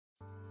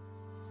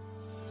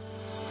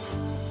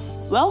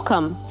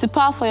Welcome to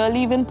Power for Your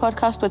Living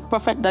podcast with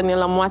Prophet Daniel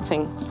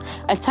Amoateng,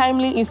 a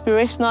timely,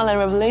 inspirational, and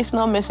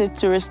revelational message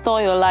to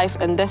restore your life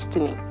and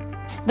destiny.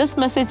 This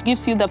message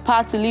gives you the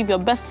power to live your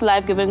best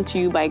life given to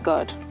you by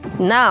God.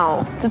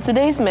 Now, to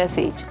today's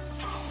message.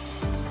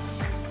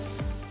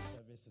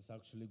 Service is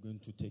actually going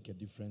to take a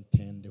different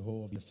turn. The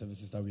whole of the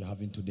services that we're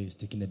having today is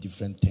taking a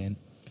different turn.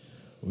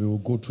 We will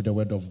go through the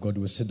Word of God.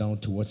 We'll sit down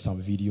to watch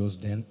some videos.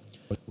 Then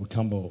we'll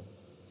come back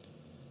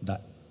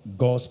that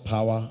God's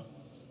power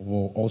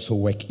will also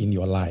work in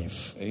your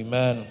life.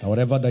 Amen. Now,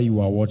 whatever that you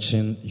are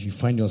watching, if you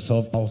find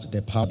yourself out,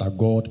 the power that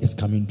God is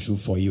coming through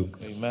for you.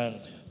 Amen.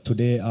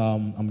 Today,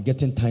 I'm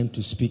getting time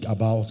to speak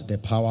about the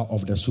power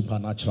of the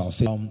supernatural.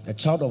 A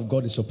child of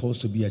God is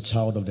supposed to be a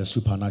child of the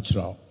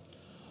supernatural.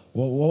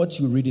 What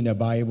you read in the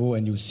Bible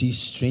and you see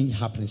strange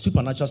happenings,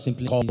 supernatural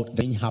simply called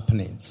strange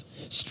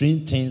happenings.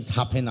 Strange things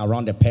happen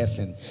around a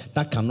person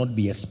that cannot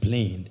be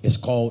explained. It's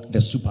called the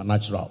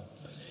supernatural.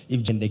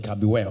 If they can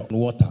be well on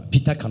water,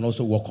 Peter can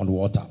also walk on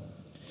water.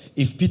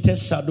 If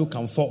Peter's shadow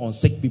can fall on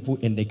sick people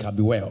and they can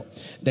be well,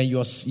 then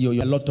you're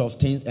a lot of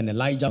things, and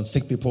Elijah on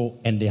sick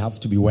people and they have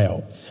to be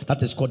well.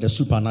 That is called the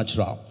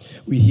supernatural.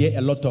 We hear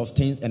a lot of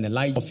things, and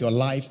Elijah of your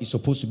life is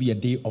supposed to be a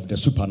day of the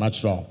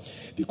supernatural.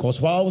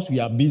 Because whilst we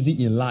are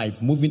busy in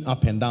life, moving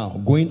up and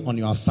down, going on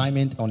your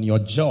assignment, on your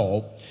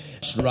job,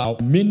 there are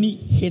many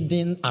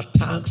hidden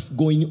attacks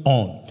going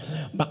on.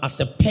 But as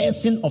a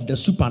person of the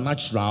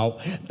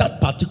supernatural, that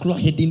particular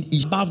hidden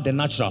is above the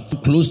natural,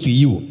 close to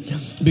you.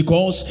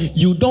 Because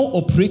you don't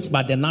operate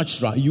by the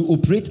natural, you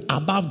operate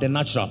above the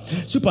natural.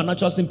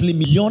 Supernatural simply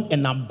beyond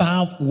and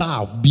above,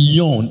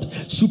 beyond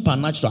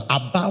supernatural,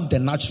 above the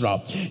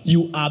natural.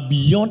 You are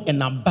beyond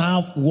and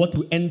above what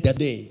you end the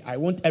day. I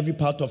want every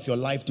part of your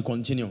life to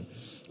continue.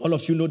 All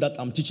of you know that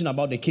I'm teaching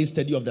about the case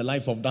study of the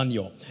life of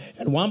Daniel.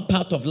 And one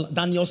part of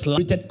Daniel's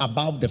life operated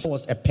above the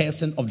was a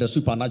person of the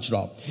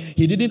supernatural.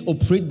 He didn't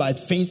operate by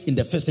things in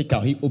the physical.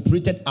 He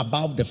operated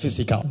above the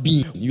physical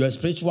being. You're a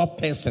spiritual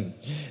person.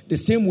 The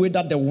same way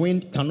that the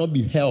wind cannot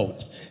be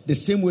held, the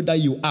same way that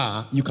you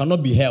are, you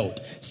cannot be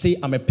held. Say,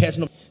 I'm a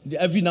person of...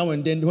 Every now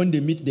and then when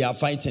they meet, they are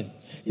fighting.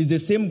 It's the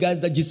same guys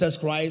that Jesus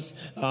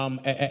Christ,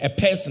 a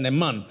person, a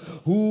man,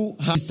 who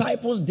his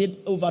disciples did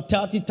over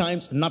 30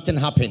 times, nothing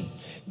happened.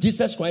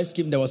 Jesus Christ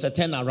came, there was a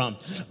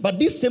turnaround. But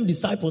these same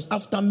disciples,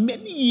 after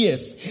many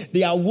years,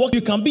 they are working.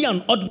 You can be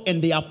an odd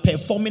and they are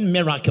performing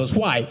miracles.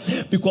 Why?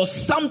 Because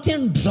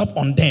something dropped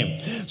on them.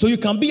 So you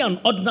can be an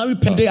ordinary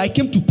person. I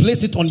came to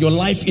place it on your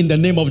life in the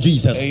name of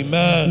Jesus.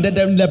 Amen.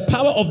 The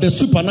power of the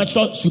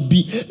supernatural should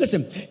be,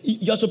 listen,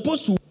 you're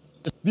supposed to,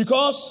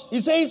 because he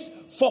says,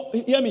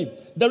 hear me,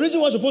 the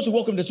reason why we're supposed to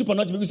walk in the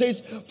supernatural, because he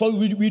says, for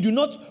we do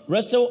not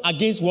wrestle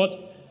against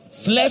what?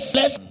 Flesh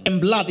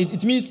and blood.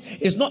 It means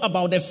it's not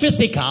about the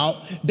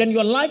physical. Then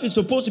your life is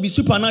supposed to be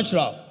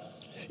supernatural.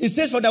 It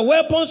says, for the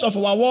weapons of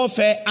our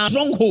warfare are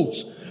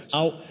strongholds,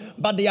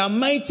 but they are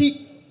mighty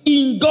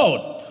in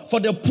God for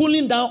the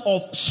pulling down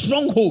of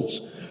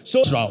strongholds.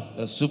 So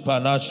the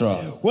supernatural.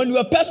 When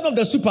you're a person of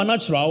the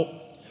supernatural,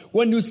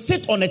 when you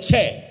sit on a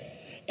chair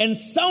and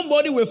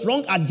somebody with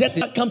wrong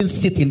adjustment can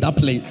sit in that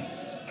place.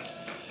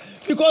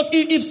 Because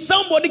if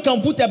somebody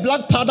can put a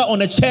black powder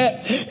on a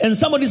chair and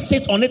somebody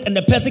sits on it and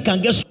the person can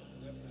get...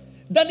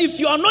 Then if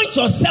you anoint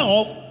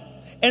yourself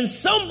and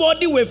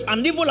somebody with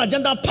an evil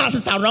agenda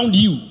passes around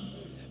you,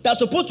 they're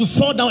supposed to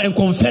fall down and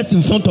confess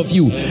in front of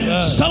you.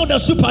 Shout the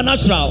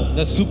supernatural.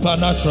 The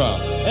supernatural.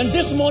 And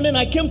this morning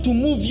I came to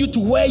move you to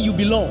where you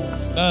belong.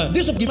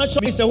 This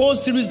supernatural is a whole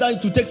series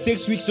that to take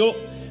 6 weeks. So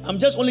I'm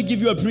just only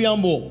give you a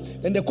preamble.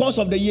 In the course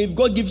of the year, if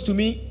God gives to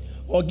me,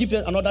 or give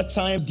you another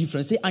time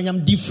different. Say, I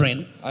am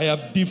different. I am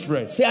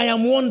different. Say, I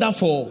am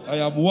wonderful. I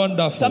am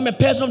wonderful. So I'm a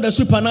person of the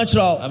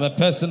supernatural. I'm a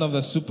person of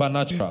the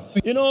supernatural.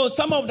 You know,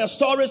 some of the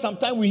stories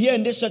sometimes we hear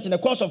in this church, in the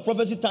course of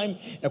prophecy time,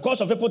 in the course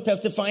of people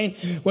testifying,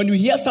 when you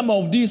hear some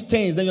of these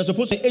things, then you're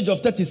supposed to, at the age of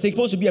 36,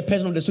 supposed to be a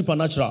person of the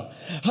supernatural.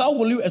 How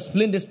will you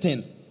explain this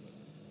thing?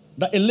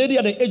 That a lady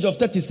at the age of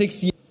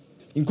 36 years,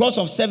 in course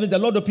of service, the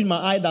Lord opened my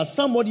eye that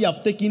somebody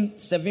have taken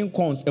 7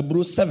 corns, a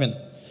brew 7,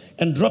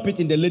 and drop it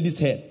in the lady's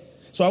head.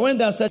 So I went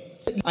there and said,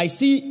 I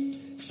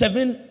see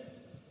 7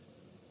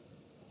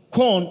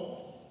 corn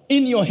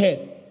in your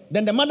head.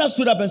 Then the mother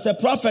stood up and said,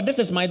 Prophet, this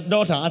is my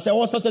daughter. I said,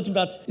 what's said to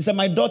that? He said,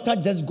 my daughter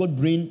just got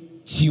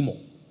brain tumor.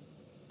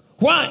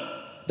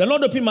 Why? The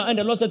Lord opened my eye and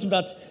the Lord said to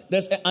that,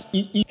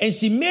 and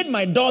she made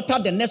my daughter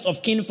the next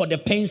of kin for the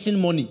pension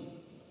money.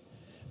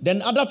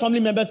 Then other family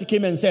members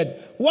came and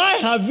said, why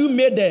have you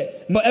made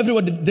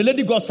the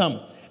lady got some.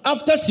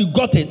 After she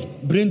got it,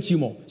 brain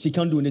tumor, she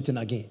can't do anything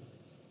again.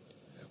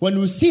 When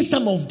you see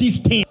some of these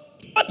things,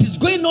 what is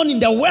going on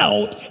in the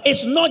world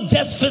is not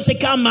just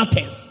physical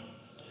matters.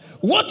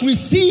 What we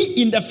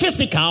see in the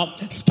physical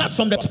starts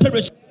from the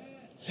spiritual.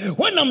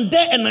 When I'm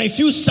there and I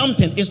feel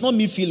something, it's not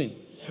me feeling.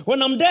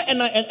 When I'm there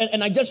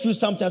and I just feel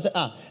something, I say,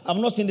 I've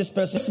not seen this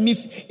person.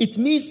 It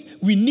means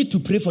we need to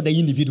pray for the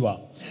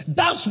individual.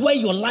 That's where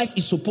your life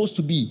is supposed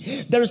to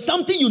be. There is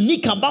something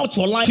unique about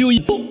your life.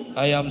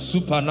 I am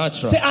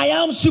supernatural. Say, I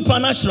am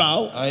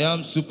supernatural. I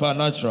am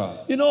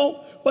supernatural. You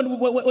know, when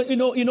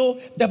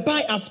the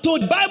Bible, I've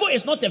told, the Bible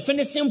is not a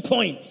finishing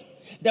point.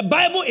 The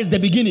Bible is the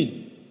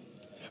beginning.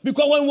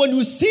 Because when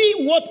you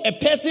see what a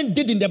person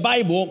did in the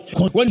Bible,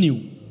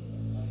 continue.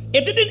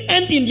 It didn't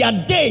end in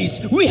their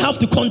days. We have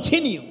to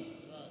continue.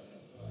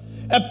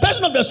 A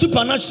person of the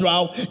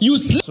supernatural, you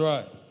sleep. That's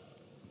right.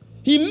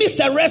 He missed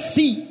a Red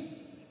Sea.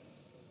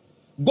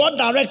 God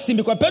directs him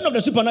because a person of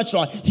the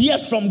supernatural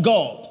hears from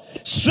God.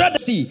 Straight the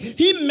sea.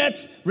 He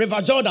met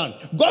River Jordan.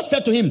 God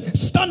said to him,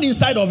 stand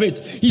inside of it.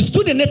 He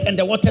stood in it and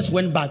the waters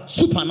went back.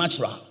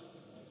 Supernatural.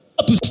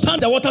 To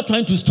stand the water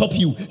trying to stop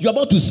you, you're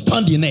about to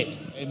stand in it.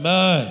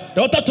 Amen.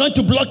 The water trying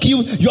to block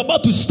you, you're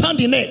about to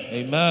stand in it.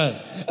 Amen.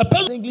 A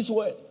person English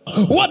word.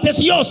 What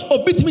is yours?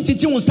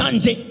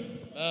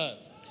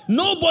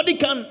 Nobody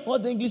can.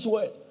 What's the English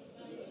word?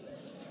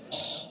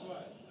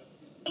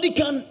 Nobody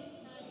can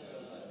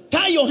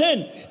tie your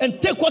hand and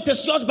take what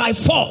is yours by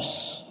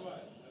force.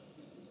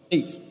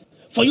 It's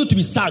for you to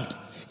be sacked.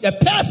 A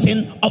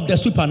person of the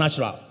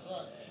supernatural.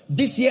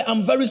 This year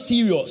I'm very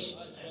serious.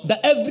 That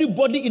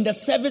everybody in the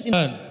service,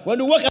 when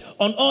you work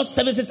on all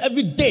services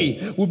every day,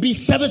 will be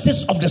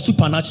services of the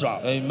supernatural.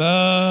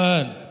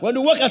 Amen. When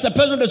you work as a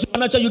person of the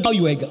supernatural,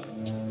 you are God.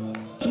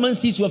 Man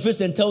sees your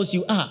face and tells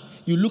you,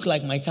 you look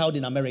like my child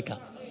in America.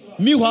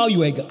 Meanwhile,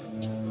 you are God.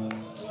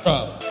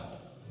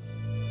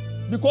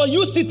 Because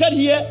you seated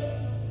here,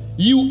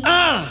 you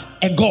are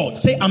a God.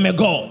 Say, I'm a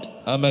God.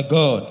 I'm a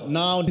God.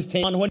 Now this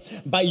time,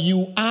 but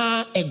you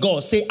are a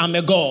God. Say, I'm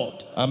a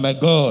God. I'm a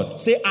God.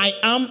 Say, I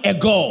am a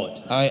God.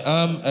 I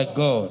am a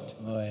God.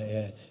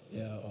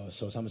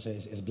 So someone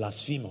says it's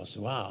blasphemous.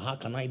 Wow, how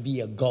can I be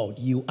a God?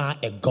 You are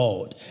a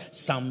God.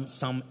 Psalm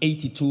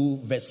 82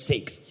 verse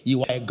 6.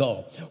 You are a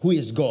God. Who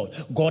is God?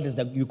 God is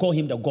you call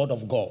him the God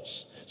of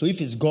gods. So if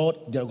it's God,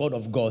 the God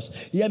of gods.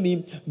 Hear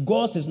me?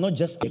 God is not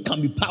just, it can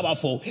be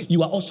powerful.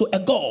 You are also a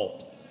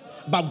God.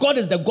 But God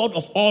is the God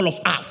of all of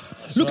us.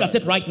 That's Look at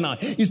it right now.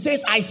 He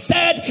says, I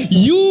said,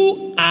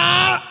 you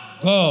are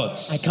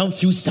gods. I can't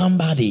feel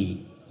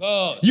somebody.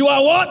 God. You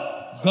are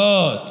what?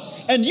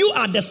 Gods. And you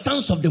are the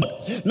sons of the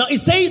God. Now it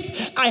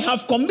says, I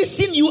have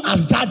commissioned you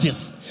as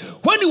judges.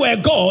 When you are a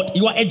God,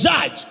 you are a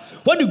judge.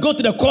 When you go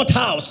to the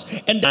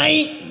courthouse and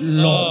die,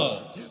 Lord.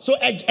 So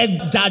a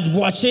judge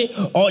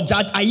Boache or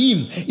Judge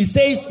Ayim, he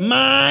says,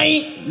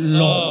 my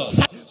Lord.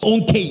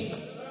 Own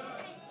case.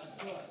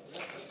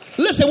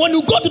 Listen, when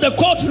you go to the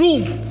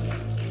courtroom,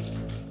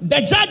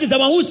 the judge is the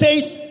one who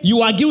says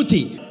you are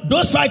guilty.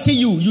 Those fighting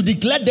you, you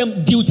declare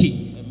them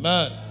guilty.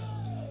 Amen.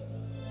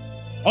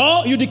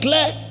 Or you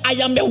declare, I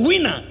am a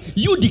winner.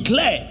 You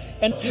declare.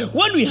 And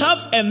when we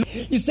have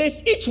it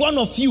says each one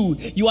of you,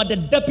 you are the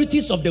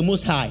deputies of the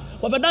Most High.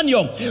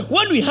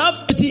 When we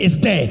have it is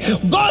there,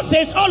 God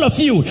says all of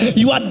you,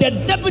 you are the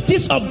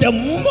deputies of the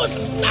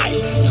Most High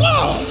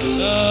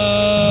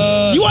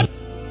God. You are.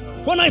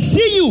 When I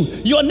see you,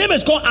 your name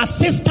is called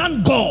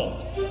Assistant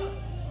God.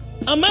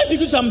 Am I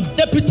speaking to some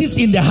deputies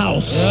in the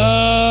house?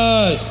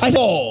 Yes. I said,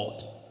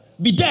 God,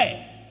 be there.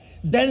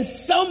 Then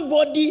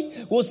somebody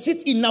will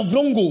sit in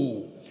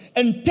Navrongo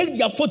and take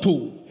their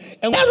photo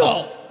and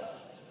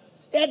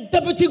a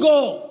deputy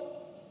God.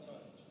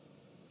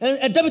 And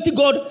a deputy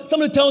God,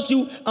 somebody tells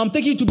you, I'm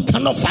taking you to,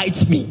 cannot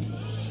fight me.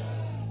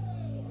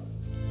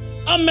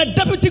 I'm a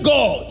deputy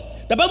God.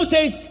 The Bible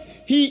says,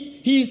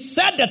 He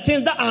said the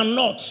things that are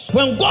not.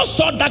 When God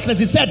saw darkness,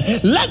 he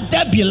said, let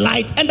there be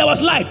light, and there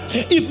was light.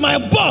 If my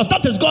boss,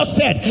 that is God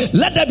said,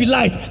 let there be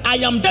light, I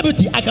am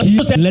deputy, I can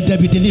say, let there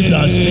be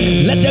deliverance,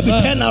 let there be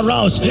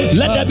turnarounds,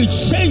 let there be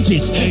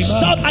changes.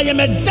 Shout, I am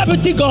a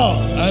deputy God.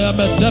 I am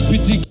a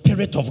deputy.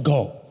 Spirit of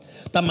God.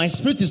 That my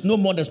spirit is no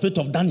more the spirit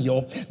of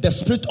Daniel, the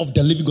spirit of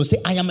the living God. Say,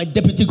 I am a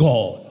deputy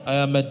God. I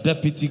am a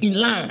deputy.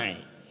 In line.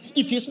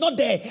 If he's not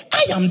there,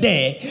 I am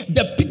there.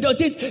 The Bible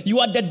says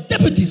you are the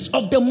deputies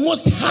of the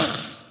Most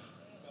High.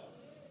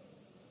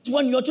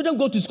 When your children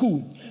go to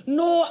school,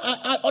 no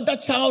other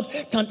child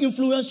can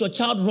influence your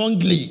child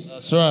wrongly.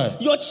 That's right.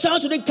 Your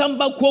child shouldn't come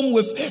back home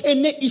with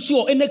any issue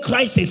or any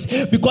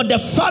crisis because the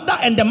father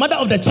and the mother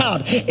of the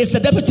child is a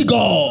deputy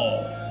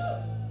God.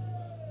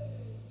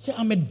 Say,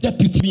 I'm a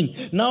deputy.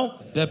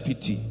 Now,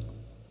 deputy.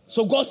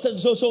 So God said,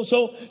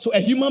 so a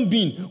human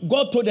being,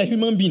 God told a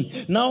human being.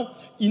 Now,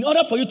 in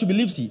order for you to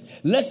believe,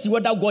 let's see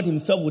whether God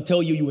himself will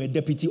tell you you are a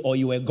deputy or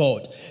you are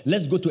God.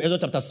 Let's go to Ezra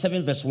chapter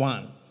 7 verse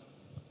 1.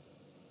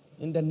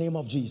 In the name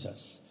of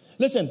Jesus.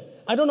 Listen,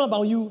 I don't know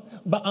about you,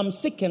 but I'm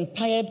sick and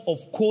tired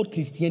of cold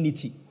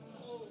Christianity.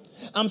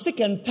 I'm sick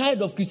and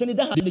tired of Christianity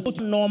that has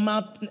become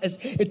normal.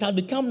 It has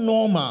become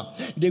normal.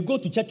 They go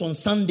to church on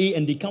Sunday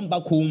and they come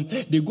back home.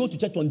 They go to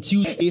church on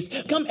Tuesdays.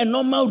 It's become a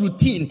normal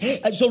routine.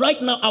 So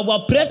right now,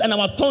 our prayers and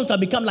our tongues have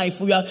become like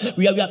we are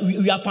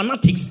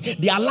fanatics.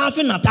 They are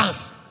laughing at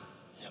us.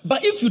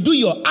 But if you do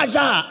your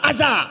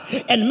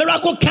agile, and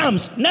miracle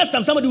comes, next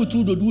time somebody will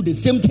do the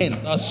same thing.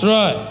 That's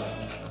right.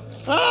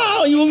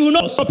 You will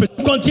not stop it.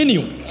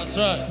 Continue. That's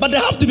right. But there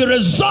have to be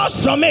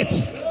results from it.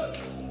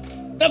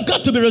 There've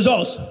got to be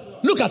results.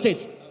 Look at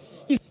it.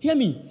 Hear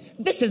me.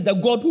 This is the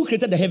God who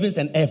created the heavens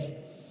and earth.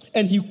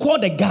 And he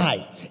called a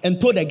guy and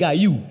told the guy,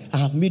 I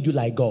have made you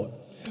like God.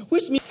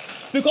 Which means,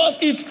 because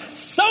if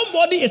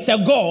somebody is a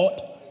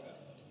God,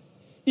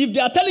 if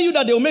they are telling you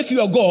that they will make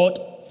you a God,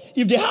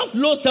 if they have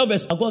low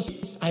self-esteem, God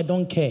says, I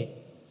don't care.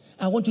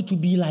 I want you to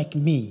be like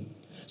me.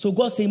 So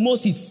God said,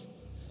 Moses.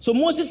 So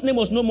Moses' name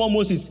was no more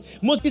Moses.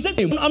 He said,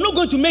 I'm not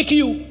going to make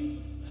you.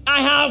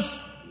 I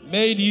have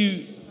made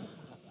you.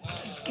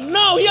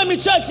 Now, hear me,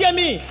 church, hear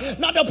me.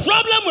 Now, the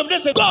problem with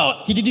this is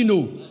God, he didn't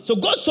know. So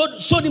God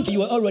showed him you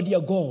were already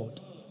a God.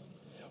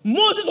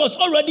 Moses was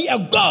already a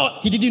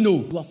God, he didn't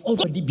know. You have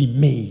already been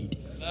made.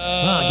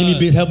 Give me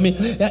base, help me.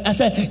 I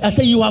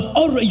say you have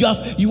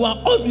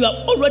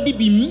already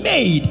been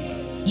made.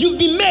 You've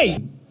been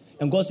made.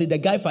 And God said, the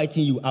guy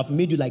fighting you, I've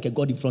made you like a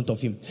God in front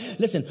of him.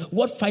 Listen,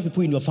 what fight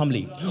people in your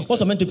family? What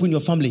torment people in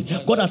your family?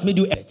 God has made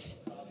you it.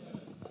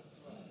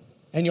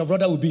 And your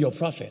brother will be your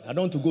prophet. I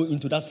don't want to go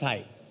into that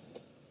side.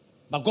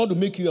 But God will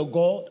make you a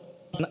God.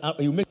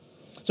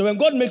 So when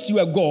God makes you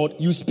a God,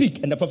 you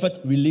speak and the prophet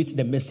relates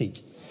the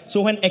message.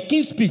 So when a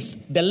king speaks,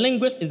 the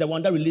linguist is the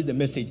one that relates the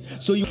message.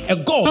 So you a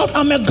God. Shout,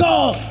 I'm a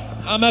God.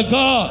 I'm a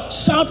God.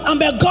 Shout,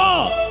 I'm a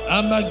God.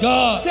 I'm a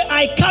God. Say,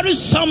 I carry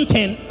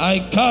something. I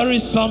carry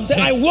something.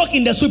 Say, I walk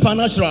in the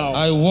supernatural.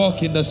 I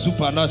walk in the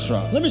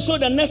supernatural. Let me show you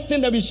the next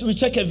thing that we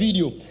check a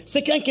video.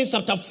 2 Kings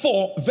chapter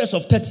 4, verse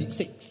of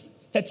 36,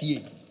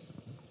 38.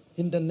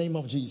 In the name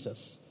of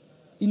Jesus.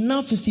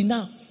 Enough is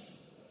enough.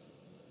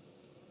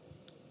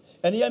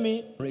 And hear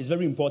me, it's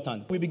very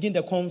important. We begin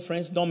the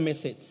conference, don't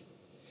miss it.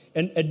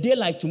 And a day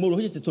like tomorrow,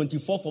 which is the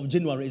 24th of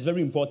January, is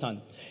very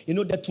important. You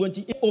know, the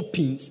 28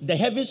 opens, the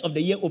heavens of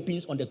the year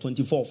opens on the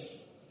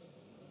 24th.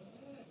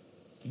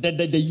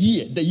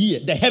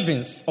 The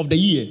heavens of the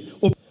year.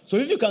 So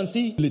if you can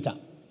see later.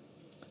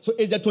 So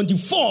it's the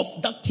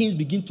 24th that things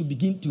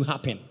begin to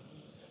happen.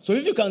 So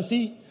if you can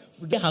see,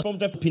 there has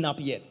not opened up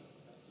yet.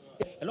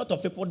 A lot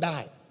of people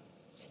die.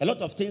 A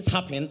lot of things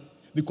happen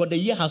because the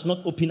year has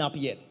not opened up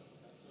yet.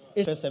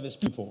 It's first service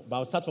people, but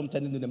I'll start from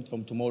telling them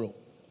from tomorrow.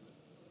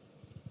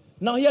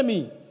 Now hear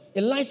me.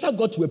 Elisha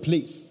got to a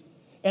place,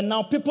 and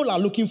now people are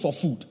looking for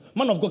food.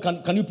 Man of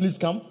God, can you please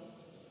come?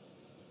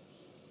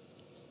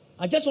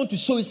 I just want to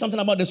show you something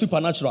about the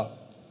supernatural.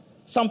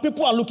 Some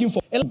people are looking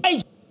for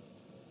Elijah.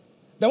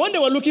 Then when they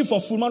were looking for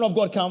food, man of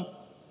God, come.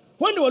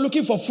 When they were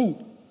looking for food,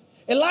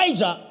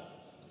 Elijah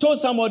told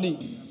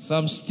somebody,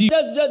 some stew.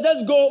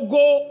 Just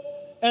go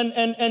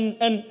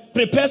and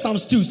prepare some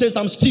stew. Say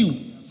some stew.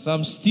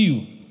 Some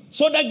stew.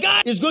 So the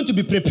guy is going to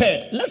be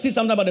prepared. Let's see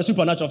something about the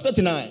supernatural.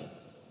 39.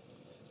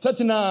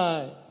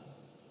 The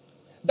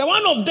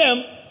one of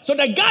them, so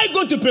the guy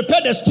going to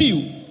prepare the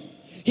stew.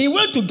 He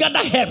went to gather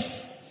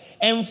herbs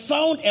and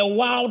found a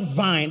wild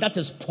vine that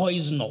is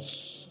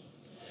poisonous.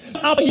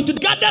 He to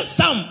gather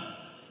some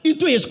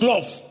into his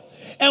cloth.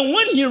 And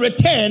when he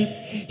returned,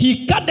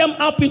 he cut them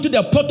up into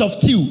the pot of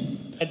stew.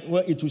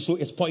 Where it will show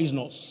is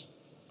poisonous.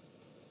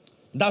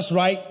 That's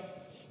right.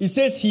 He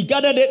says he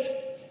gathered it,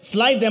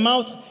 sliced them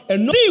out,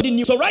 and nobody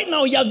knew. So right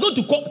now he has got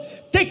to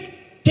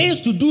take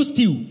things to do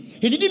stew.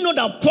 He didn't know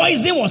that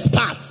poison was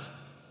part.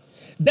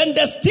 Then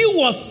the stew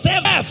was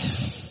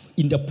served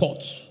in the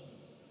pot.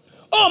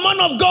 Oh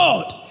man of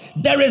God,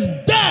 there is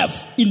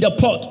death in the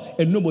pot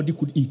and nobody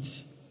could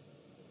eat.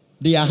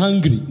 They are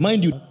hungry.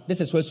 Mind you,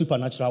 this is where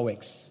supernatural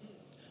works.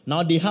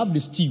 Now they have the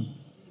stew.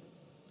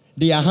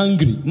 They are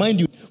hungry. Mind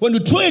you, when you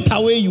throw it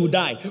away, you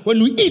die. When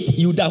you eat,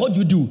 you die. What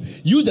do?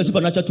 Use the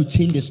supernatural to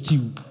change the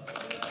stew.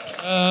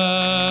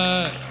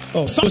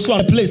 First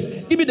one place.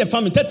 Give me the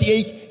famine,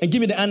 38, and give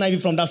me the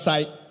NIV from that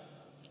side.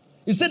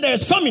 He said there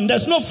is famine,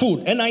 there's no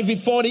food.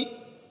 NIV 40.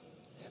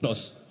 No.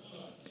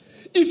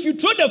 If you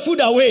throw the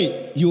food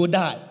away, you will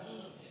die.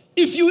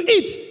 If you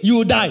eat, you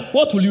will die.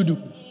 What will you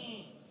do?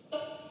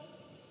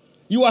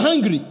 You are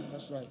hungry.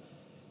 That's right.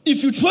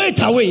 If you throw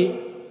it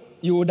away,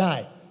 you will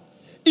die.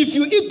 If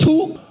you eat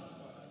too,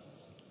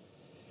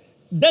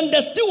 then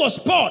the stew was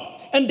poured,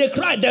 and they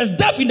cried, there's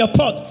death in the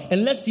pot.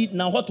 And let's see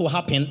now what will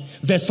happen.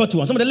 Verse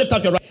 41. Somebody lift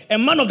up your right. A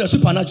man of the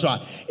supernatural.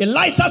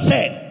 Elisha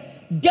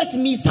said, get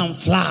me some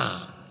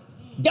flour.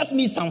 Get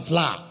me some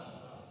flour.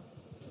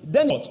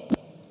 Then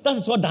that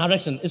is what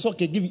direction. It's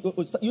okay.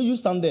 You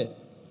stand there.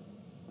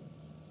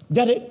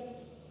 Get it?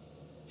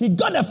 He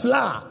got a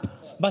flour.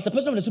 But as a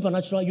person of the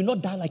supernatural, you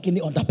not die like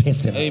any other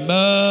person.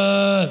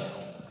 Amen.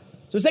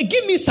 So he said,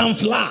 give me some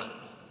flour.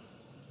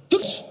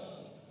 Took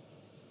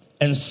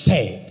and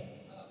said,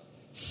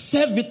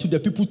 serve it to the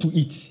people to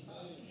eat.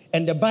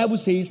 And the Bible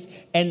says,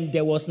 and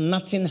there was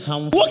nothing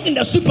harmful. Walk in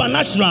the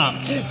supernatural.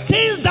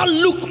 Things that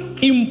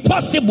look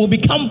impossible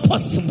become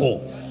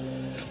possible.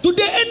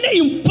 Today,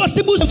 any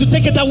impossible to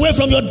take it away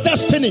from your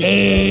destiny.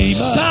 Amen.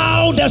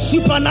 Shout the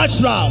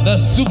supernatural. The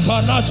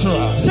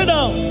supernatural. Sit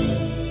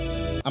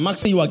down. I'm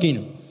asking you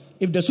again.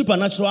 if the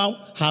supernatural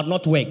had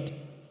not worked,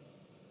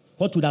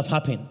 what would have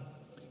happened?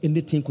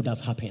 Anything could have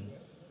happened.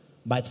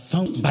 But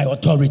found by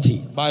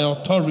authority. By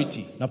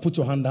authority. Now put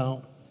your hand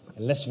down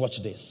and let's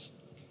watch this.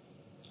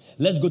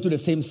 Let's go to the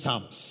same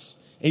Psalms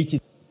 80.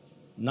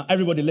 Now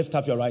everybody lift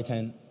up your right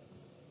hand.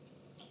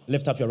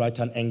 Lift up your right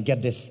hand and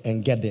get this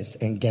and get this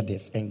and get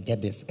this and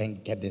get this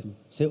and get this.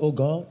 Say, oh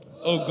God.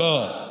 Oh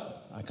God.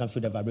 I can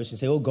feel the vibration.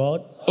 Say, oh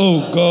God.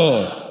 Oh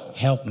God.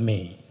 Help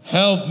me.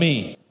 Help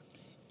me.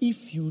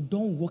 If you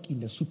don't walk in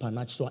the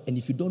supernatural and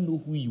if you don't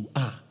know who you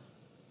are,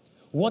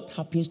 what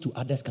happens to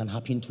others can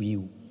happen to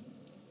you.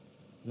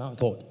 Now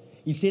God,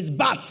 he says,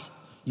 but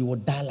you will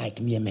die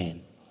like mere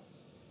men.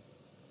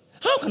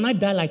 How can I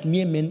die like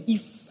mere men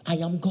if I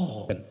am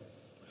God?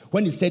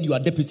 When he said you are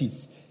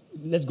deputies,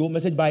 let's go,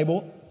 Message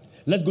Bible.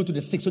 Let's go to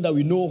the 6 so that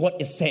we know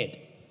what is said.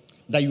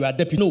 That you are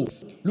deputy. No,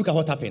 look at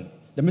what happened.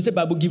 The Message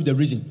Bible gives the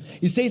reason.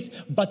 It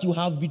says, but you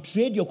have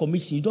betrayed your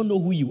commission. You don't know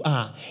who you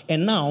are.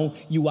 And now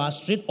you are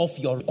straight off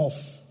your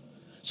off.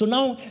 So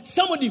now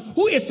somebody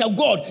who is a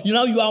God,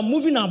 you are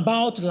moving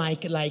about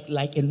like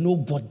a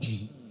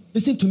nobody.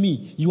 Listen to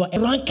me. You are a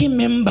ranking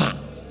member.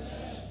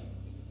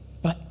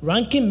 But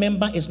ranking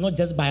member is not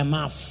just by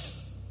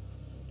mouth.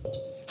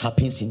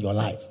 Happens in your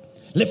life.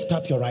 Lift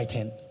up your right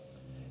hand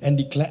and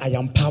declare, I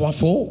am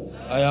powerful.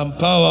 I am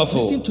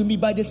powerful. Listen to me.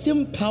 By the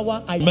same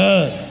power,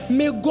 Amen.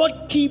 May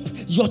God keep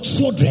your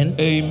children.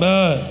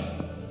 Amen.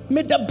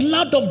 May the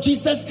blood of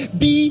Jesus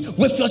be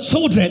with your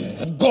children.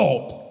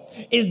 God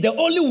is the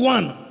only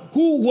one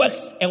who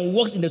works and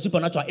walks in the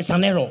supernatural. It's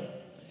an error.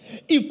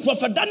 If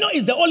Prophet Daniel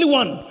is the only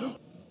one,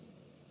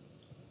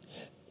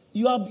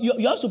 you are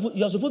supposed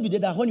to be there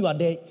that when you are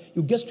there,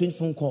 you get strange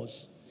phone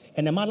calls.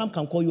 And the madam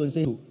can call you and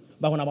say,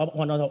 but when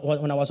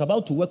I was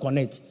about to work on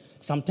it,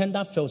 some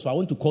tender fell, so I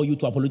want to call you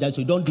to apologize.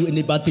 So you don't do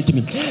any bad thing to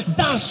me.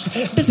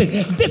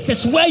 This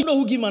is where you know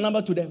who give my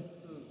number to them.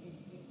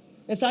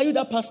 And say, are you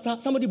that pastor?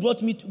 Somebody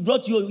brought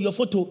you your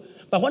photo.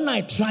 But when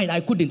I tried,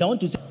 I couldn't. I want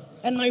to say,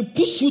 and I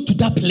push you to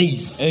that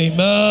place.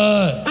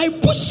 Amen. I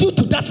push you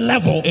to that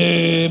level.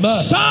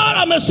 Amen. Sir,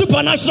 I'm a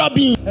supernatural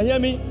being. You hear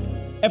me?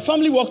 A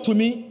family walked to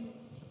me,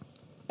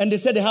 and they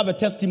said they have a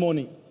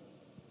testimony.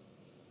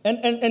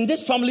 And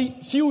this family,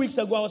 a few weeks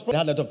ago, they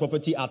had a lot of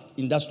property at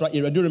industrial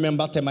area. Do you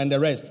remember them and the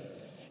rest?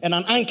 And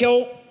an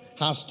uncle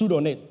has stood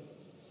on it.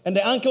 And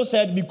the uncle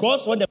said,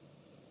 because when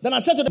then I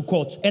said to the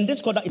court, and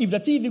this court, if the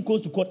thing even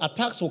goes to court,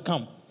 attacks will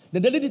come.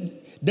 Then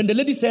the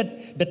lady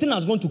said, the thing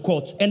has gone to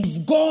court. And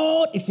if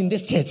God is in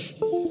this church,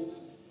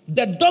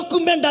 the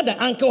document that the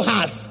uncle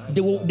has,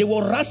 they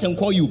will rush and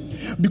call you.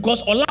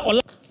 Because Ola,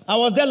 I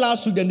was there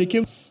last week, and they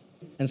came,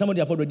 and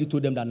somebody have already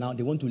told them that now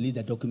they want to leave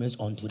the documents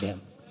onto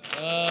them.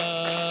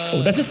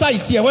 Oh, the sister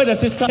is here. Where the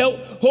sister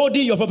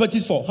holding your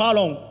properties for? How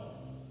long?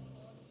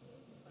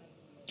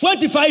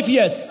 25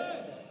 years.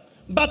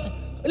 But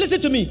listen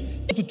to me.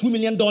 To $2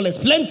 million,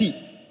 plenty.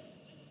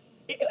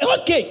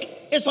 Hot cake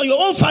is for your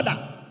own father.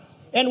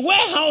 And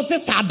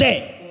warehouses are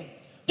there.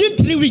 In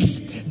 3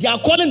 weeks, they are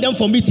calling them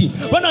for meeting.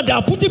 When they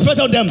are putting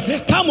pressure on them,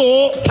 come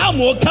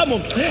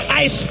on.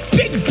 I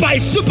speak by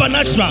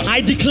supernatural. I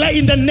declare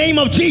in the name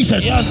of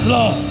Jesus. Yes,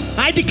 Lord.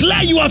 I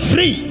declare you are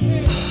free.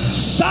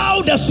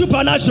 Shout the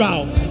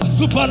supernatural.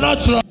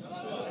 Supernatural.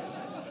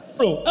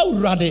 Bro,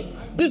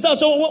 this is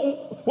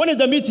also, when is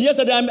the meeting?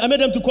 Yesterday, I made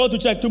them to call to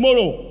check.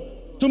 Tomorrow.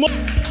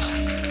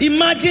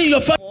 Imagine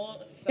your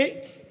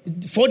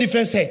 4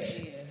 different sets.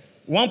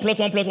 Yes. One plot,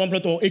 or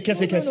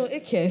acres. No,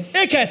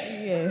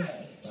 acres.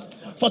 Yes.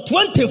 For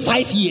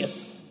 25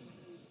 years.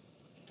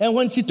 And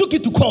when she took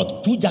it to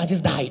court, 2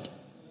 judges died.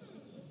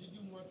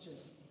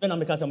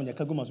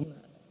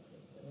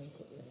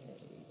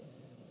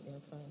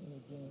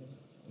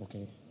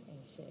 Okay.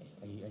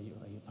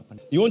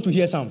 You want to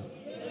hear some?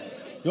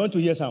 You want to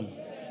hear some?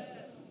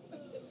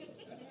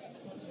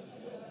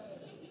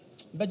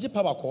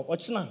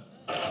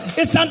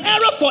 It's an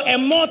error for a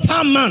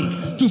mortal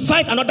man to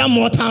fight another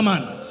mortal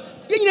man.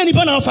 You need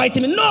to fight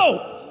him.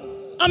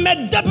 No, I'm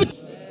a deputy.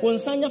 When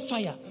Sanya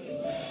fire,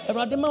 a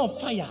radima of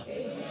fire.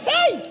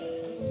 Hey,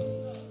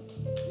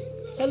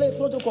 Charlie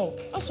protocol.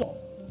 That's all.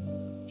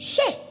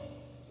 Share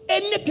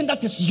anything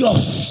that is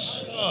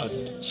yours.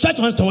 Stretch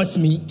hands towards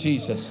me.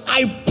 Jesus.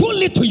 I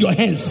pull it to your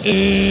hands.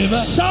 Amen.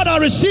 Shout, I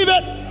receive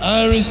it.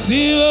 I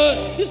receive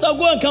it. You start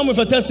go and come with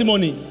a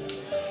testimony.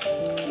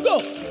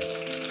 Go.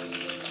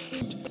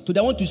 Today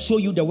I want to show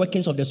you the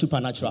workings of the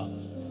supernatural.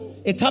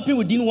 It happened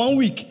within 1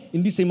 week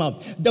in this same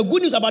house. The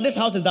good news about this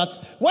house is that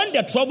when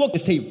the trouble is the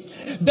same,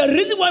 the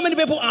reason why many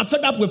people are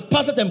fed up with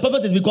pastors and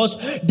prophets is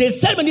because they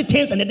said many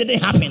things and it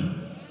didn't happen.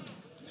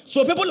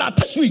 So people like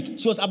this week,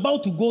 she was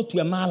about to go to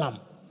a malam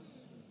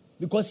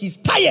because she's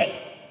tired.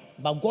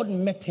 But God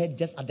met her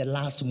just at the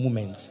last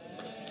moment.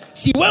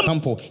 See, when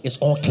example is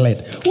all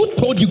cleared. Who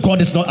told you God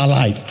is not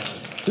alive?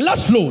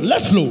 Let's flow.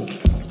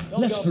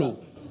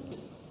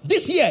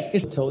 This year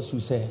it tells you,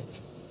 say,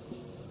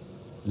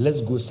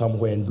 let's go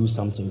somewhere and do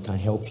something. You can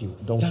help you.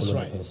 Don't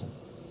follow the person.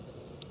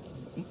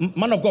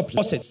 Man of God,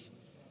 possess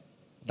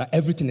that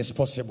everything is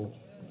possible.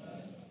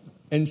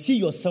 and see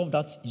yourself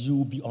that you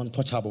will be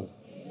untouchable.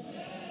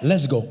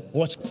 Let's go.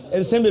 Watch.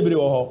 And same baby.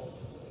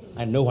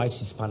 I know why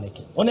she's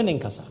panicking.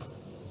 Onenenkasa.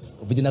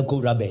 Obidina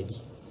kura baby.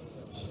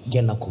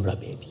 Gena kura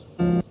baby.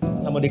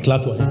 Somebody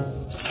clap for him.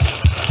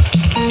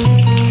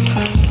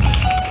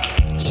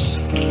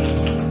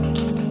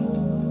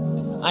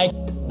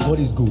 God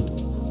is good.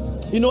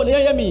 You know,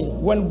 hear me.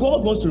 When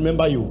God wants to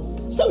remember you,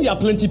 say we are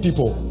plenty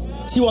people.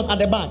 She was at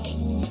the back.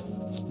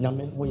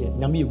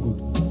 Nyame, you good.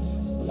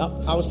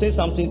 I will say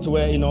something to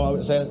her, you know.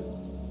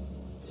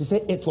 She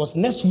said it was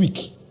next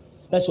week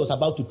that she was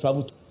about to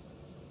travel to.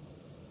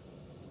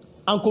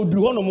 Uncle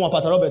Drew, no more,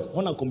 Pastor Robert,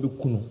 one uncle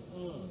Kuno.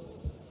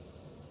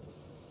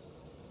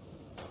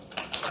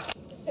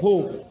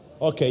 Who?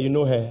 Okay, you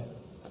know her.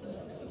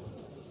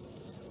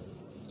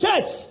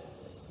 Church,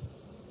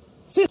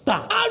 sister,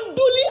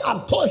 Anduli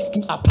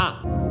Aposki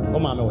Apa. Oh,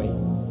 mama, way.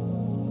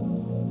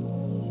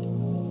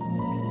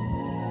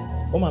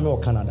 Oh, mama,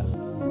 Canada.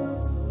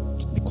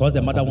 Because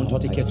the mother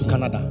wanted to take her to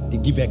Canada, they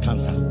give her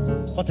cancer.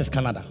 What is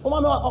Canada?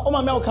 Oh,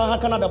 mama,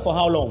 Canada for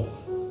how long?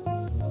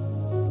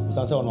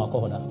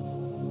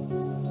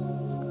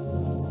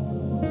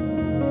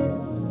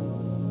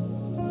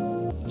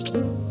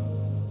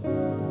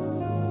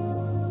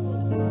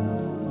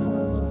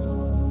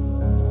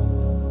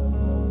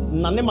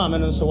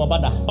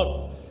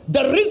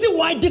 The reason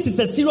why this is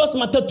a serious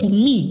matter to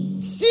me,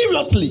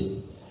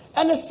 seriously,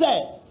 and I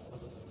said,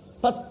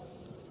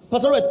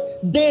 Pastor Robert,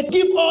 they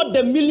give all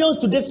the millions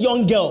to this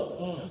young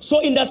girl. So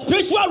in the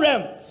spiritual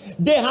realm,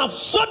 they have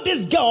shot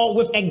this girl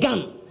with a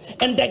gun,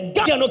 and the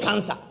gun has no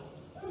cancer.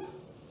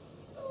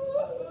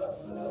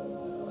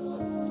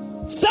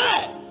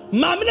 Sir,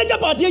 my manager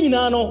party, you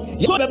know,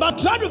 so about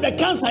tried with the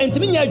cancer and to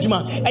me, and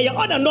you're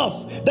on and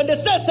off. Then they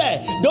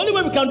say, the only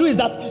way we can do is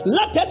that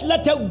let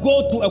her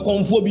go to a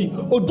confobi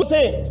or do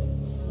say,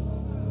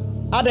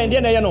 other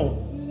than you know,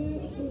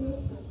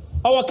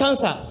 our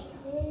cancer.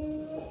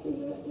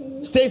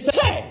 Stay safe.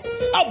 Hey,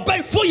 I'll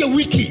beg for your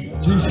wiki.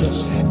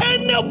 Jesus.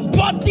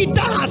 Anybody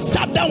that has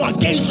sat down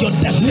against your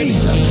destiny,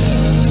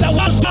 that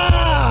was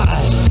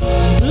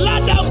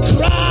let them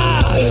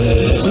crash.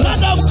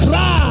 Let them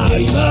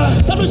crash.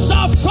 Some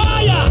shall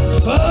fire.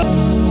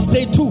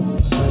 Stay two.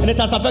 And it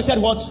has affected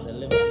what?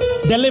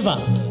 The liver.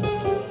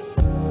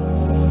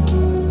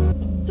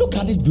 Look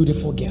at this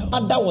beautiful girl.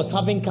 Mother was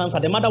having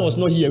cancer. The mother was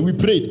not here. We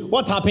prayed.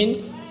 What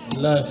happened?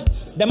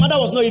 Left. The mother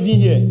was not even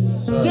here.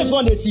 This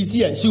one that she's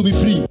here, she'll be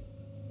free.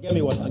 Get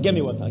me water. Get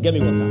me water. Get me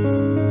water.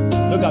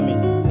 Look at me.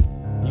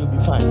 You'll be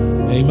fine.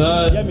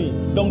 Amen. Get me.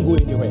 Don't go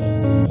anywhere.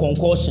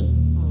 Concussion.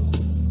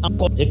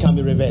 It can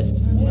be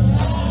reversed.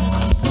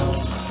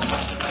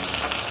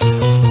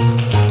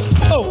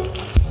 Oh,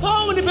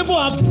 how many people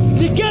have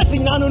the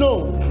guessing? I don't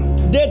know.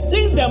 They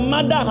think the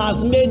mother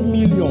has made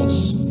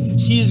millions.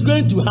 She is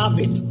going to have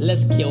it.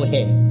 Let's kill her.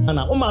 And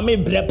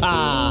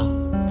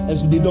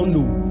so they don't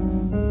know.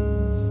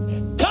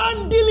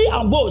 Candili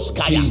Abos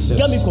Kaya.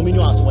 Get me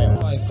communion as well.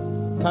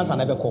 Cancer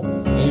never call.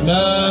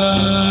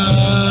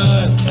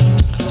 Amen.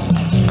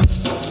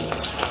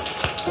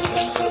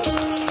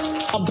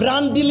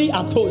 Brandili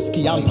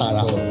Atoski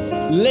Antara.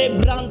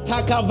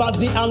 Lebranta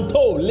Kavazi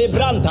Anto.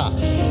 Lebranta.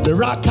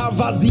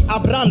 Rakavazi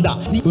Abranda.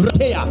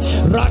 Ratea.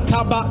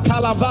 Rakaba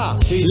Kalava.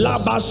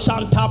 Laba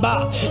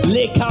Shantaba.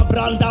 Leka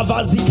Branda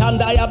Vazi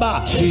Kandayaba.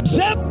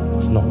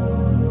 No.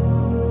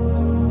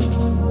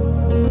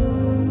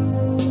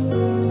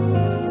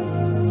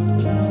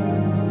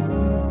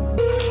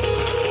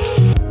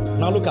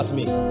 Now look at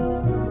me.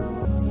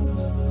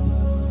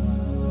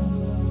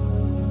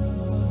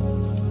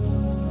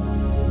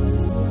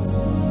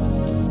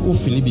 Who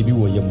feel bibi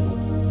wo yam?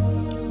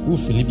 Who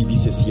feel bibi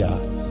sesia?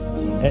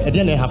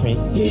 Then it happen.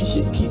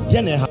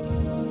 Then it happen.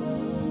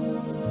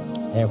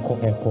 Echo.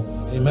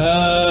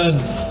 Amen.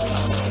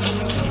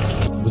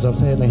 Busan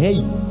say na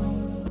hey.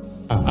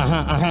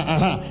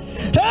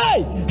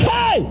 Hey.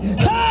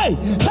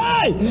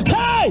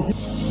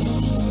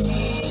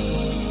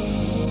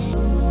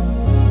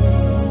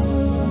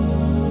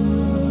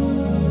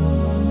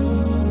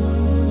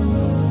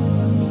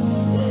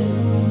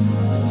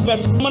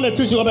 Man a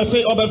tushi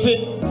obefe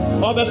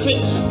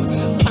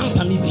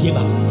cancer ni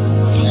bieba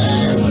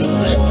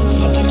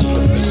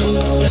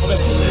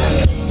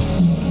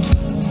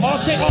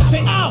off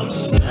out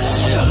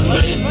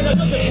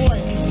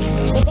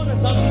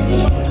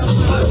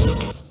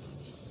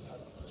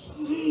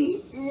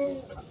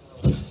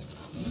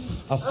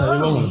after a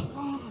long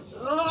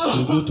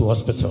she'll go to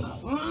hospital.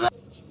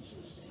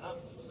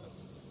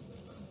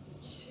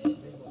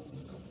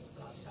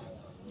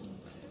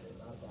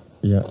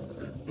 Yeah.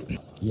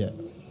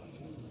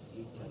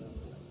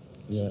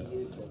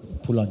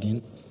 Pull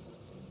again.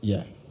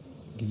 Yeah.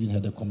 Giving her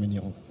the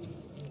communion.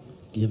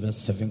 Give her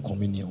 7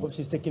 communion. Hope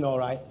she's taking all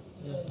right.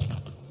 Yeah.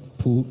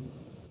 Pull.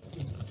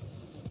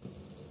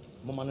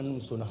 Mama no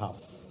half.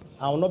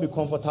 I will not be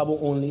comfortable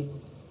only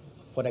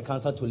for the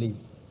cancer to leave.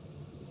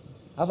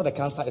 After the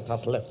cancer, it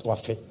has left.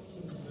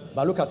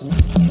 But look at me.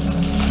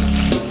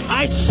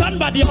 I stand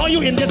by the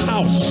oil in this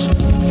house.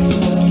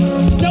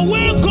 The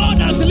way God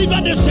has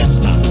delivered this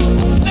sister.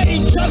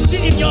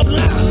 injection in your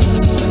blood,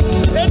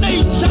 any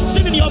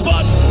injection in your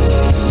body,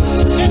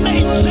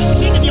 any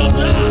injection in your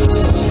blood,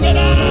 get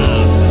out.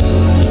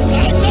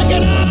 I take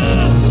it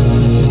out.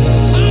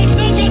 I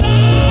take it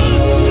out.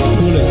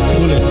 Pull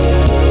it.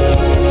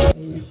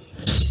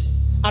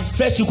 At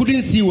first, you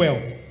couldn't see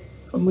well.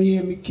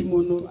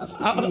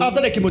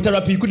 After the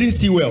chemotherapy, you couldn't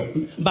see well.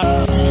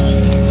 But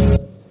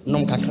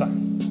nom kakra.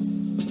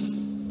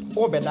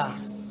 Obeda.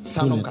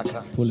 Sanom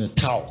kakra. Pull it.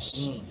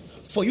 Cows.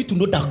 For you to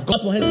know that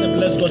God will and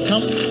bless God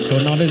come. So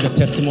now there's a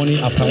testimony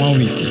after 1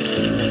 week.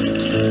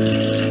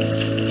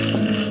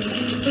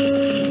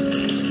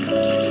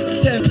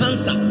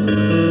 Cancer.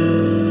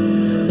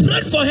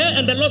 Prayed for her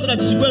and the Lord said that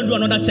she should go and do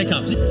another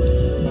checkup.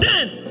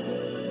 Then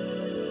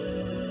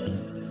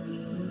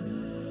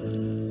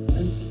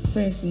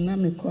first na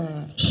me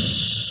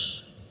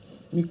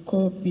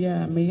ko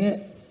bia me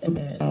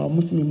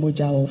almost me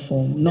moja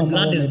form. No,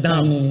 blood is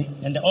down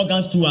and the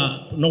organs too are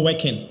not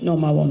working. No,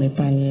 my woman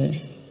panye.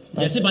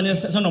 Yes, but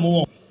son of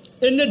more.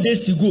 Any day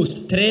she goes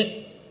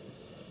 3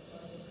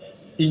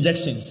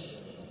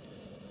 injections.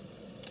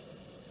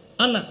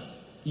 Anna,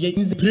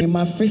 you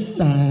my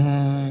first.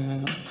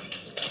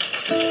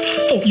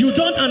 Oh, you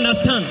don't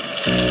understand.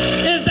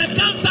 It's the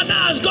cancer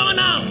that has gone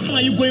out.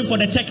 Are you going for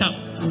the checkup?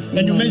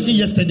 And you mentioned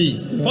yesterday.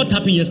 Yeah. What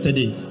happened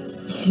yesterday?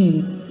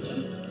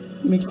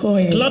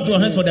 Clap your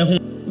hands for the home.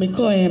 Me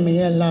call him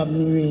me lab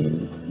me.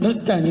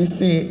 Doctor ni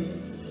say,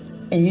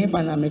 "Enye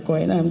fana me call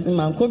him." I'm saying,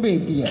 "Man, ko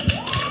baby."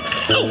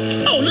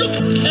 Oh, look!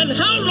 And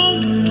how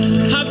long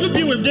have you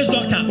been with this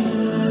doctor?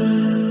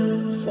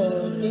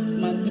 For 6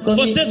 months. Because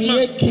for 6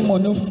 months.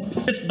 Kimono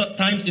 6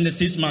 times in the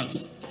 6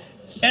 months,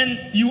 and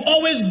you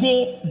always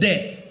go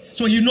there,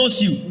 so he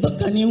knows you.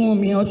 Doctor ni who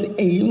me also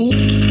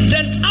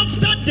Then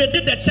after they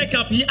did the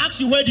checkup, he asked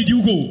you where did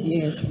you go?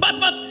 Yes. But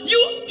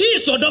he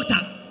is your doctor.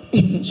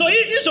 So he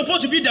is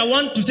supposed to be the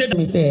one to say that.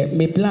 Me say,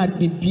 me blood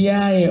be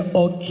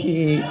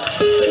okay.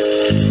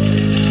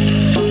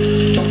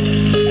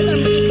 And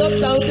I'm the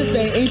doctor also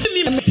say,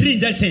 3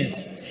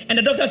 injections. And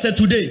the doctor said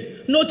today,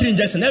 no 3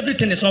 injections,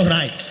 everything is all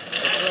right.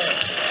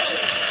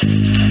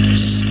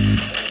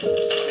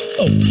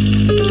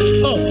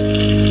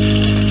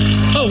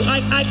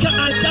 I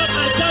can't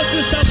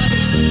do something.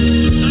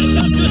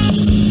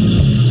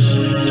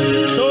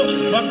 So,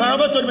 my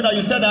Rabbi told me that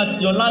you said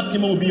that your last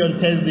chemo will be on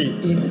Thursday.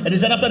 Yes. And he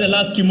said after the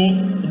last chemo,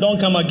 don't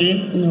come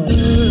again. No.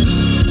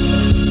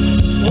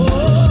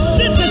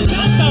 This is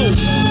cancer.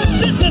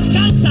 This is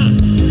cancer.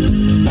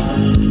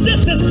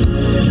 This is.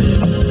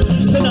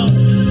 Sit down.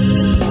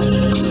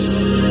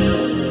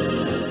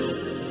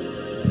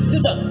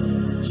 Sister,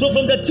 so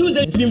from the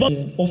Tuesday, you've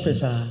been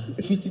officer.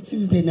 If it's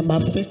Tuesday, my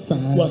officer.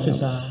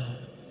 Officer.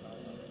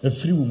 A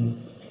free woman.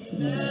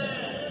 Yes.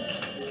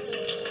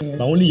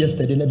 But only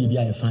yesterday, let me be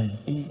fine.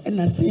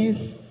 And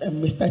since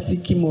we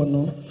started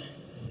kimono,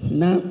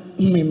 now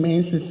my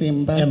menses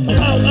in back.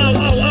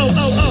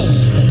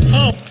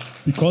 Ow.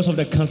 Because of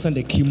the cancer and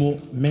the chemo,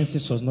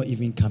 menses was not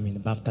even coming.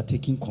 But after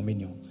taking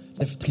communion,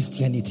 left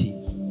Christianity,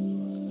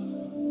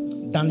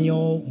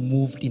 Daniel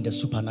moved in the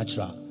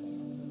supernatural.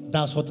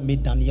 That's what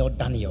made Daniel.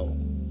 The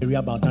area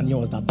about Daniel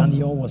was that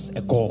Daniel was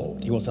a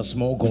god. He was a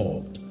small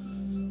god.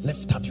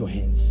 Lift up your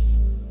hands.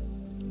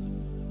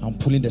 I'm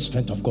pulling the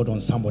strength of God on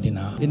somebody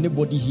now.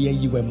 Anybody here,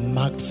 you were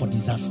marked for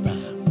disaster.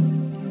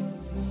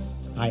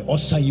 I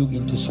usher you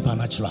into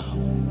supernatural.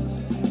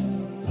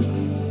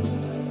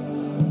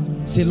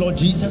 Say, Lord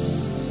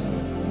Jesus,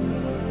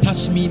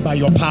 touch me by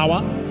your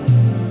power.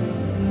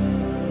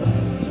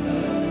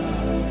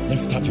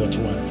 Lift up your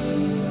 2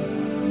 hands.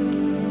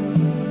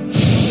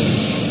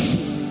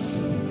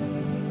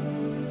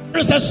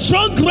 There's a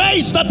strong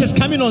grace that is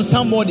coming on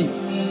somebody.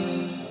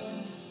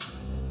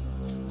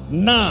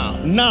 Now.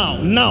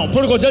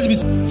 Protocol, just be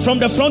from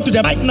the front to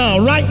the right now.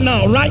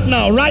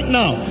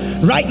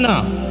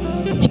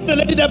 The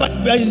lady there,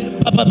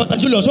 Pastor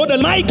Julius. Hold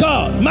on. My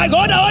God.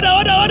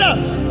 Order.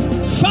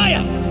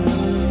 Fire.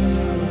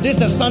 This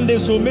is a Sunday,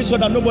 so make sure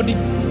that nobody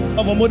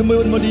don't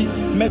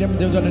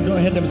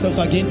hurt themselves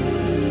again.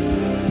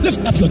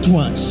 Lift up your 2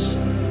 hands.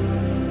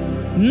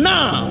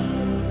 Now,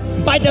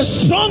 by the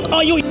strong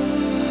oil.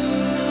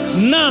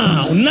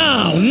 Now.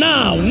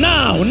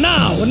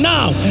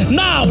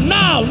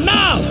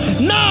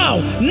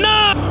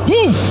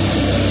 Woo.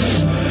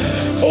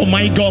 Oh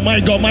my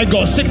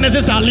God.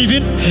 Sicknesses are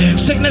leaving.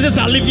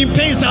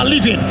 Pains are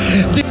leaving.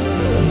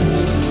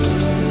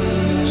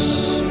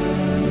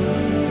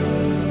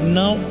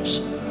 Now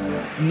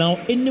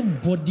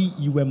anybody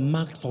you were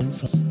marked for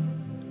instance.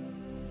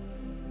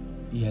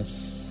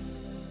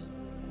 Yes.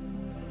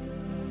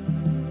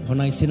 When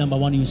I say number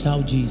 1, you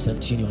shout Jesus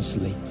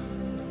continuously.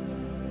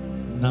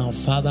 Now,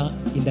 Father,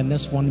 in the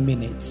next 1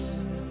 minute,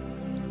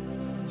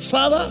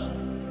 Father,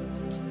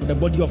 the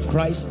body of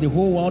Christ, the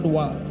whole world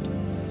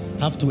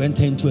have to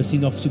enter into a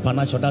scene of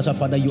supernatural. That's why,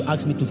 Father, you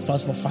asked me to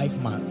fast for 5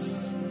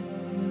 months.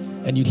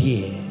 And you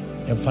hear,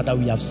 and Father,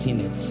 we have seen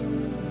it.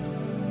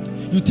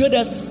 You told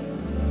us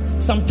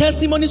some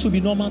testimonies will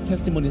be normal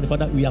testimonies.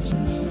 Father, we have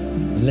seen.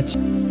 Let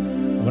you.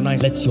 When I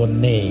let your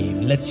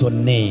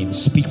name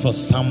speak for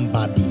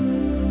somebody.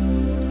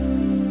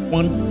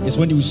 One is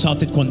when you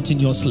shout it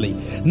continuously.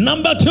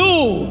 Number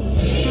 2.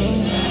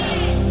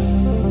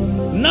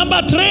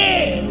 Number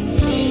 3.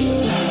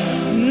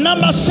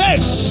 Number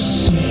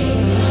 6.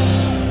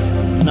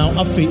 Now,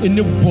 after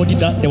anybody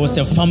that there was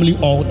a family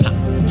altar.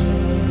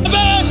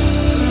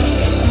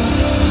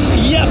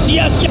 Yes.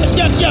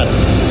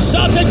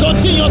 Shout it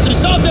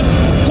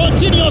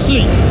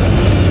continuously.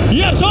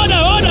 Yes, order,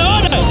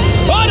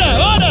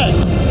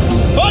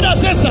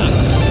 sister.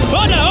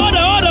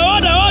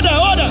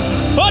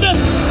 Order.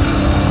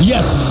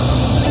 Yes.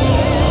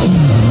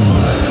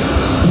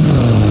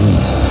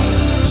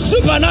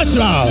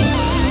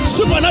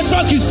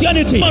 Supernatural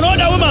Christianity.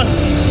 Order, woman.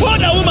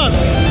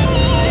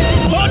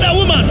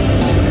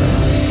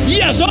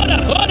 Yes, order.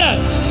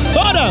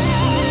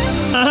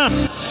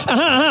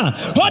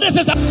 Order,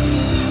 sister.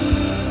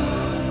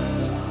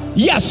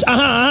 Yes,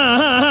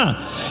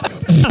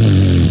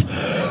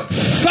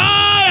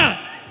 Fire.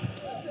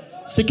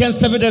 Second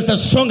 7, there's a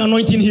strong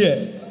anointing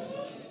here.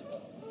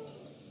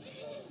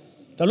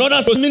 The Lord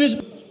has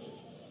ministry.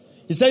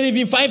 He said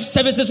even 5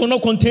 services will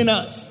not contain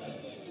us.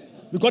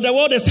 Because the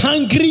world is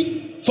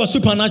hungry for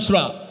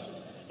supernatural.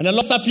 And the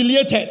Lord is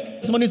affiliated.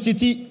 Testimony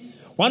City,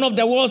 one of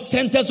the world's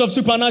centers of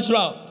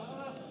supernatural.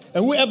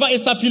 And whoever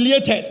is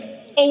affiliated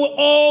will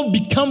all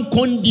become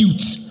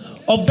conduits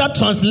of that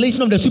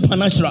translation of the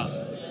supernatural.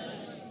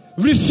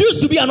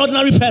 Refuse to be an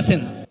ordinary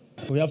person.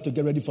 We have to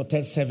get ready for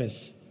third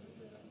service.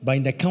 But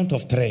in the count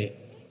of 3.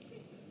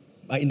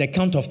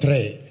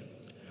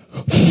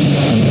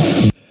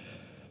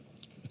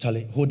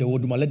 Charlie, hold the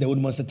old woman. Let the old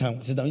woman sit down.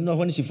 You know,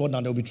 when she falls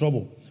down, there will be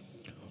trouble.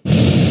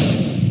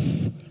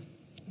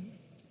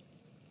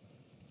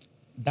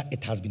 That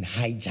it has been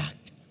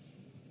hijacked.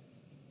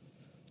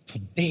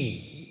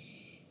 Today.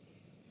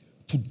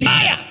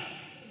 Fire.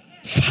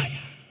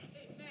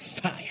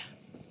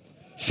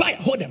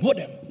 Hold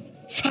them.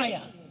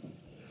 Fire.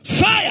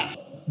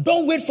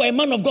 Don't wait for a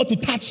man of God to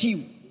touch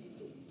you.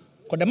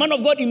 Because the man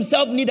of God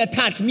himself need a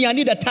touch. Me, I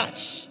need a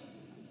touch.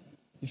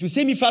 If you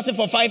see me fasting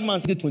for 5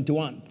 months,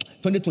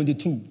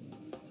 2022.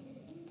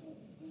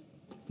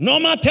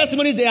 Normal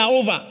testimonies, they are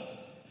over.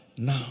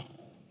 Now.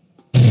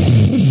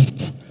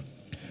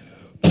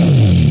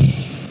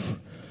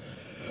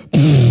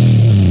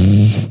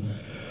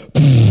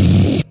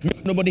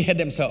 Nobody hurt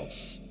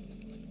themselves.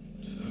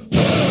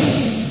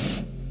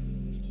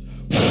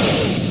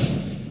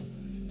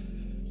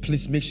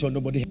 Please make sure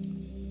nobody.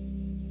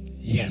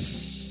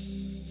 Yes.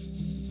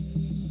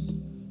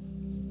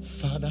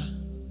 Father,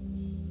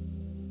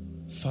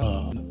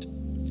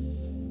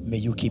 may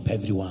you keep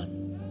everyone.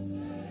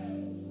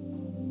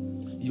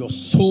 Your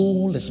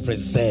soul is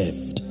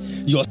preserved.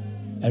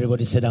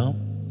 Everybody sit down.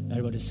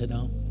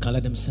 Can't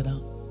let them sit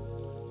down.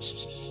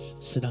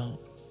 Sit down.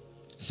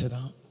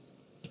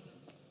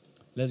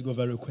 Let's go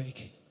very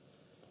quick.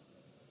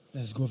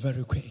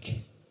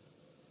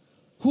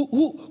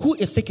 Who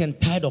is sick and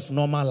tired of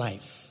normal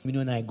life?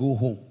 When I go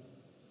home,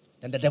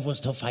 then the devil is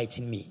still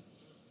fighting me.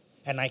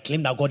 And I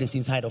claim that God is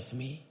inside of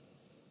me.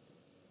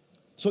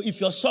 So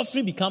if your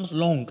suffering becomes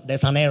long,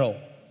 there's an error.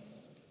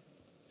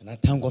 And I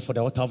thank God for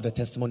the altar of the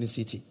Testimony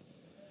City.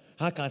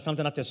 How can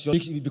something that is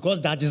because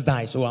judges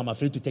die, so I'm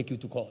afraid to take you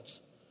to court.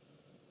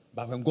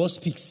 But when God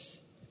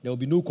speaks, there will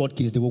be no court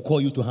case. They will call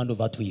you to hand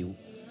over to you.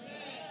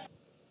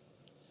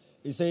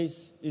 It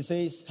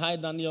says, hi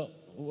Daniel.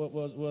 What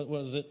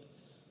was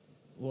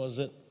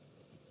it?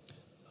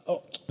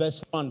 Oh,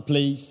 verse 1,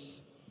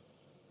 please.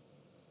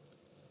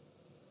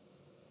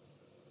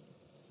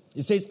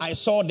 It says, I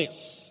saw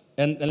this.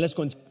 And let's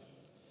continue.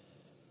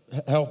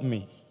 Help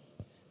me.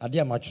 But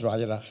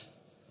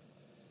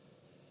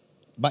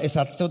it's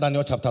at still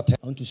Daniel chapter 10.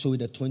 I want to show you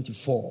the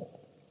 24.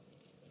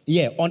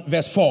 Yeah, on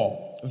verse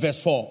 4.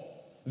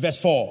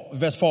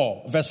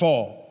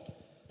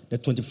 The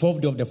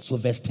 24th day of the... So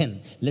verse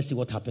 10. Let's see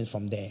what happens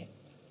from there.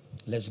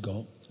 Let's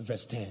go.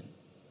 Verse 10.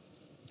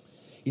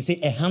 He said,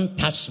 a hand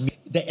touched me.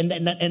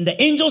 And the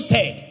angel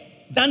said,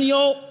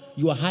 Daniel,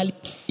 you are highly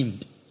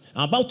esteemed.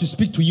 I'm about to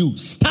speak to you.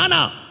 Stand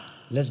up.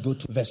 Let's go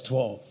to verse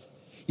 12.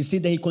 He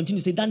said that he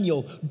continued to say,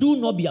 Daniel, do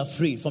not be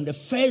afraid. From the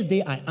first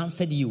day I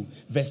answered you.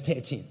 Verse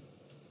 13.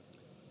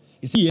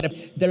 You see,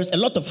 there is a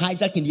lot of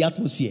hijack in the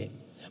atmosphere.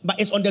 But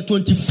it's on the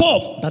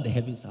 24th that the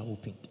heavens are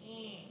opened.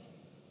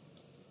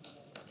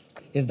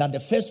 Is that the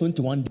first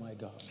 21? My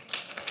God.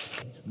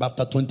 But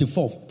after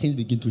 24th, things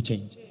begin to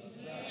change.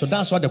 So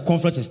that's why the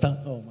conference is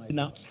starting. Oh my.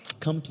 Now,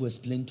 come to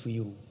explain to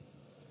you.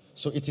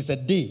 So it is a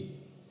day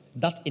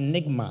that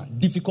enigma,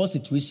 difficult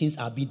situations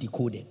are being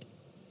decoded.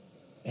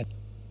 And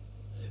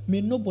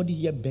may nobody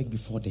here beg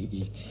before they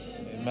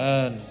eat.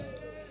 Amen.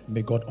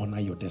 May God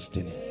honor your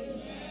destiny.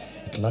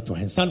 Clap your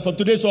hands. Stand from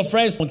today's your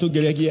friends until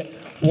they get here.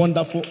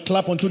 Wonderful.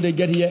 Clap until they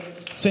get here.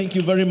 Thank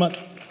you very much.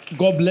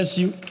 God bless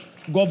you.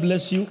 God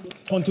bless you.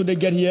 Until they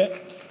get here.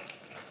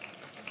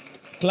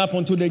 Clap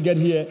until they get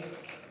here.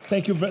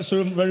 Thank you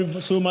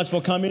so much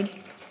for coming.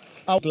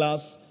 Our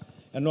class.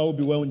 And all will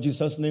be well in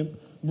Jesus' name.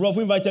 Bro,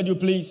 we invited you,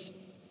 please.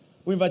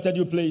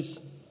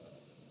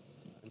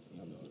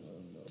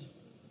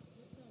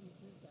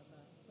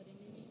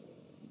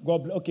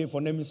 God bless. Okay,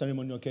 for naming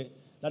ceremony, okay.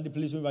 Daddy,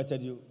 please, we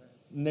invited you.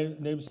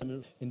 Name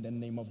ceremony in the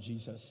name of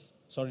Jesus.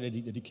 Sorry,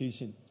 the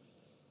dedication.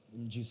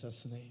 In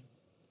Jesus' name.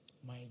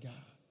 My God.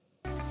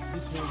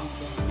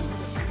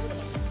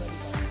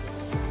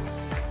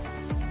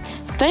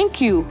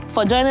 Thank you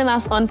for joining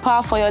us on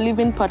Power for Your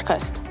Living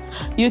podcast.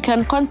 You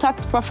can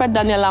contact Prophet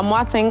Daniel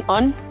Amoateng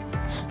on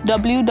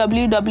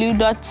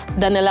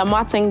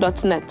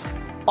www.danielamoateng.net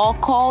or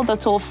call the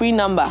toll-free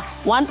number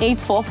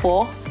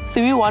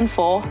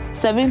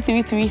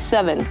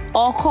 1-844-314-7337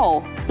 or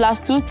call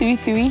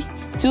 +233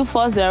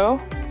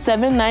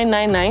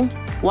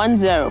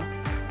 240-799910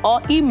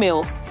 or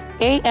email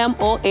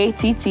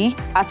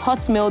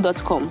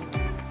amoatt@hotmail.com.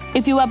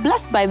 If you were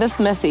blessed by this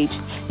message,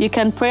 you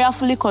can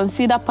prayerfully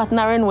consider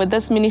partnering with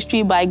this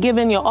ministry by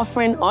giving your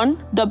offering on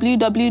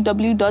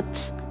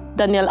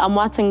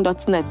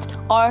www.danielamoateng.net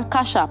or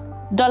Cash App,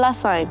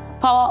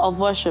 $Power of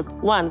Worship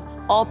 1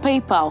 or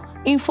PayPal,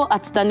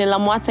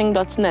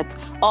 info@danielamoateng.net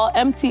or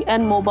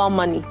MTN Mobile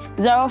Money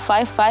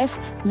 055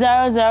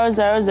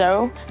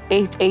 0000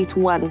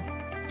 881.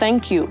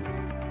 Thank you.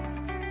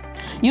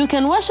 You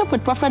can worship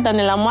with Prophet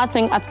Daniel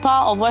Amoateng at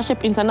Power of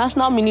Worship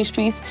International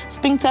Ministries,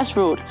 Spintex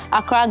Road,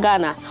 Accra,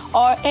 Ghana,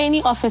 or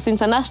any of his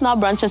international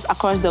branches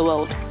across the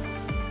world.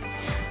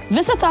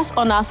 Visit us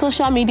on our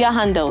social media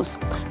handles: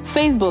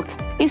 Facebook,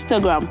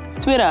 Instagram,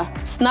 Twitter,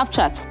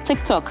 Snapchat,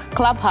 TikTok,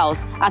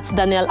 Clubhouse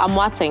 @Daniel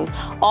Amoateng,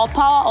 or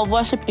Power of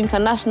Worship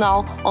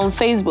International on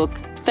Facebook.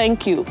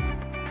 Thank you.